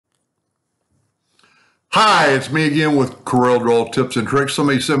Hi, it's me again with CorelDraw Tips and Tricks.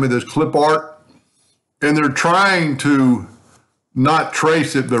 Somebody sent me this clip art, and they're trying to not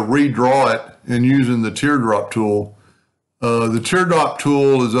trace it, but redraw it and using the teardrop tool. The teardrop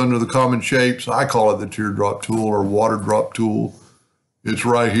tool is under the common shapes. I call it the teardrop tool or water drop tool. It's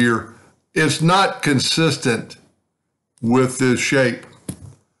right here. It's not consistent with this shape.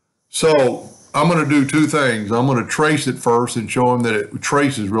 So I'm going to do two things. I'm going to trace it first and show them that it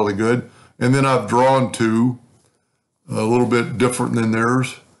traces really good. And then I've drawn two, a little bit different than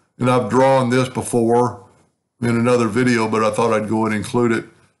theirs. And I've drawn this before in another video, but I thought I'd go and include it.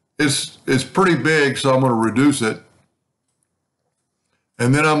 It's pretty big, so I'm going to reduce it.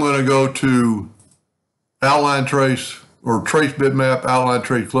 And then I'm going to go to outline trace or trace bitmap, outline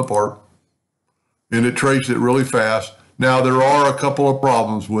trace clip art. And it traced it really fast. Now there are a couple of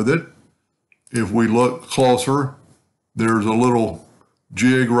problems with it. If we look closer, there's a little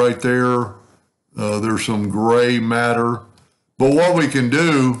jig right there. There's some gray matter. But what we can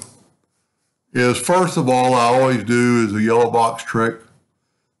do is, first of all, I always do is a yellow box trick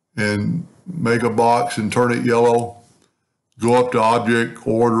and make a box and turn it yellow. Go up to object,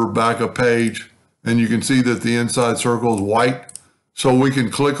 order, back a page, and you can see that the inside circle is white. So we can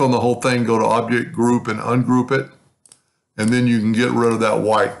click on the whole thing, go to object, group, and ungroup it. And then you can get rid of that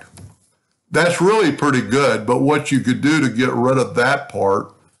white. That's really pretty good, but what you could do to get rid of that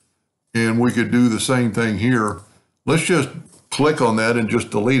part, and we could do the same thing here, let's just click on that and just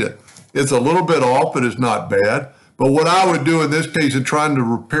delete it. It's a little bit off, but it's not bad. But what I would do in this case in trying to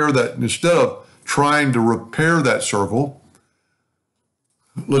repair that, instead of trying to repair that circle,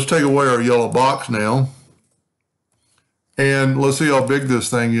 let's take away our yellow box now. And let's see how big this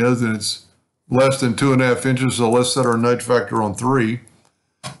thing is, and it's less than 2.5 inches, so let's set our nudge factor on 3.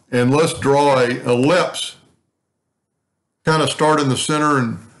 And let's draw an ellipse. Kind of start in the center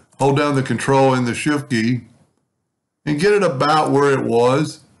and hold down the control and the shift key and get it about where it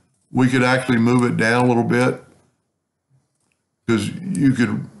was. We could actually move it down a little bit because you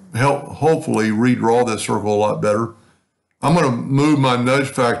could help hopefully redraw this circle a lot better. I'm going to move my nudge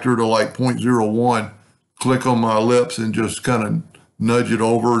factor to like 0.01, click on my ellipse and just kind of nudge it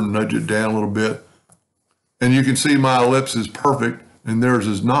over and nudge it down a little bit. And you can see my ellipse is perfect and theirs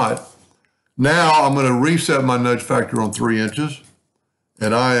is not. Now I'm going to reset my nudge factor on 3 inches,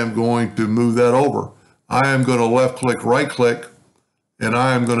 and I am going to move that over. I am going to left click, right click, and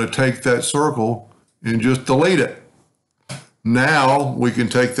I am going to take that circle and just delete it. Now we can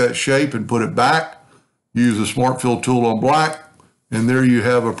take that shape and put it back, use the Smart Fill tool on black, and there you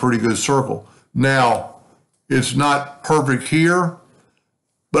have a pretty good circle. Now, it's not perfect here,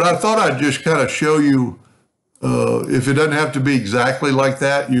 but I thought I'd just kind of show you if it doesn't have to be exactly like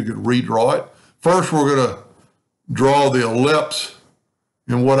that, you could redraw it. First, we're going to draw the ellipse.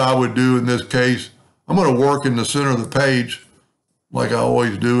 And what I would do in this case, I'm going to work in the center of the page like I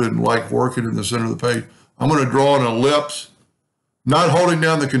always do and like working in the center of the page. I'm going to draw an ellipse, not holding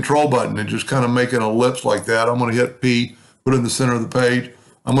down the control button and just kind of make an ellipse like that. I'm going to hit P, put it in the center of the page.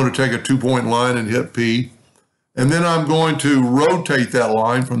 I'm going to take a 2-point line and hit P. And then I'm going to rotate that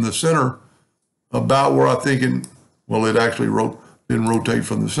line from the center about where I think it actually didn't rotate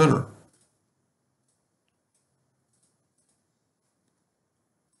from the center.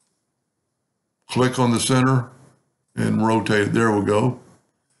 Click on the center and rotate it. There we go.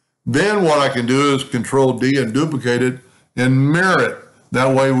 Then what I can do is Control D and duplicate it and mirror it.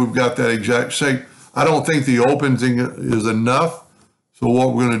 That way we've got that exact shape. I don't think the opening is enough. So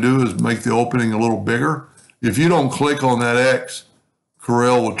what we're going to do is make the opening a little bigger. If you don't click on that X,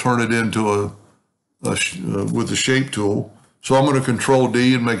 Corel will turn it into with the shape tool. So I'm going to Control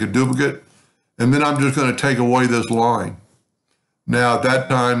D and make a duplicate. And then I'm just going to take away this line. Now at that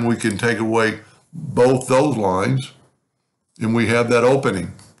time we can take away both those lines and we have that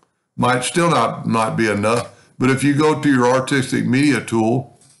opening. Might still not be enough, but if you go to your artistic media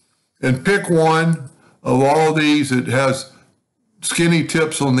tool and pick one of all these, it has skinny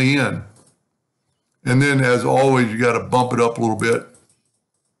tips on the end. And then as always, you got to bump it up a little bit.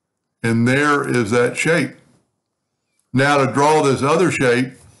 And there is that shape. Now to draw this other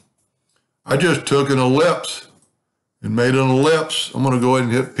shape, I just took an ellipse and made an ellipse. I'm going to go ahead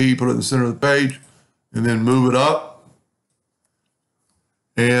and hit P, put it in the center of the page, and then move it up.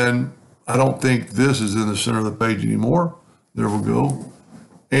 And I don't think this is in the center of the page anymore. There we go.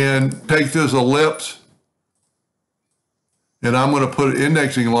 And take this ellipse, and I'm going to put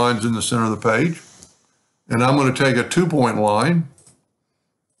indexing lines in the center of the page. And I'm going to take a 2-point line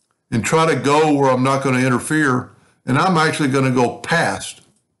and try to go where I'm not going to interfere. And I'm actually going to go past.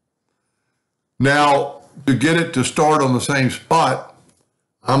 Now, to get it to start on the same spot,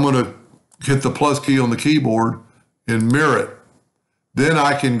 I'm going to hit the plus key on the keyboard and mirror it. Then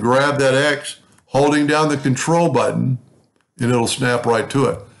I can grab that X holding down the control button and it'll snap right to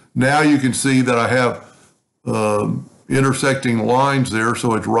it. Now you can see that I have intersecting lines there,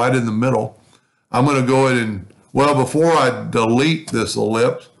 so it's right in the middle. I'm going to go ahead and, well, before I delete this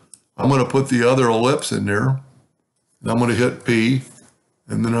ellipse, I'm going to put the other ellipse in there. And I'm going to hit P,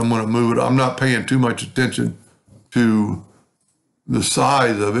 and then I'm going to move it. I'm not paying too much attention to the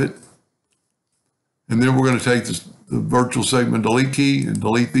size of it. And then we're going to take the virtual segment delete key and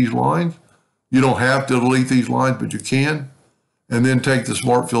delete these lines. You don't have to delete these lines, but you can. And then take the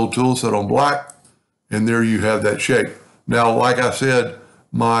Smart Fill tool, set on black, and there you have that shape. Now, like I said,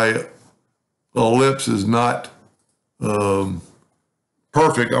 my ellipse is not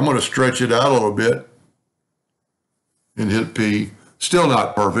perfect. I'm going to stretch it out a little bit and hit P. Still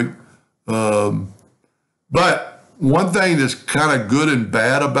not perfect. But one thing that's kind of good and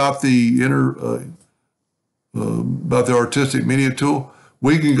bad about the artistic media tool,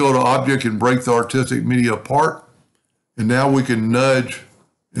 we can go to object and break the artistic media apart. And now we can nudge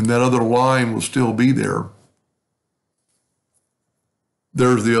and that other line will still be there.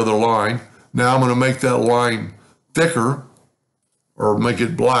 There's the other line. Now I'm going to make that line thicker or make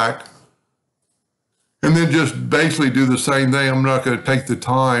it black. And then just basically do the same thing. I'm not going to take the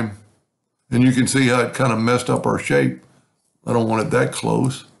time. And you can see how it kind of messed up our shape. I don't want it that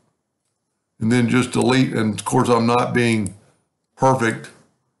close. And then just delete. And of course, I'm not being perfect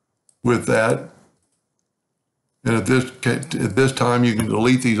with that. And at this time, you can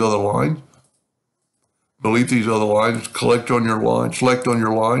delete these other lines. Delete these other lines, select on your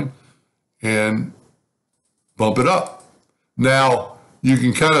line, and bump it up. Now, you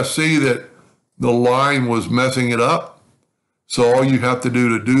can kind of see that the line was messing it up. So all you have to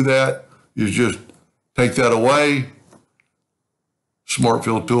do that is just take that away, Smart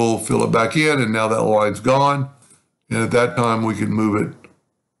Fill tool, fill it back in, and now that line's gone. And at that time, we can move it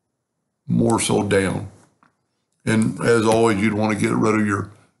more so down. And as always, you'd want to get rid of your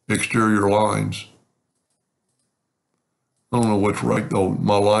exterior lines. I don't know what's right though.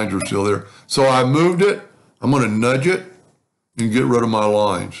 My lines are still there. So I moved it. I'm going to nudge it and get rid of my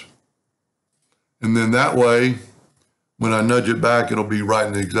lines. And then that way, when I nudge it back, it'll be right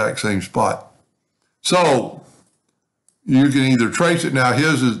in the exact same spot. So you can either trace it. Now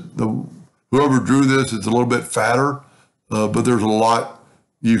whoever drew this is a little bit fatter, but there's a lot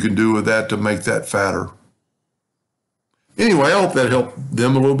you can do with that to make that fatter. Anyway, I hope that helped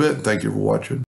them a little bit. Thank you for watching.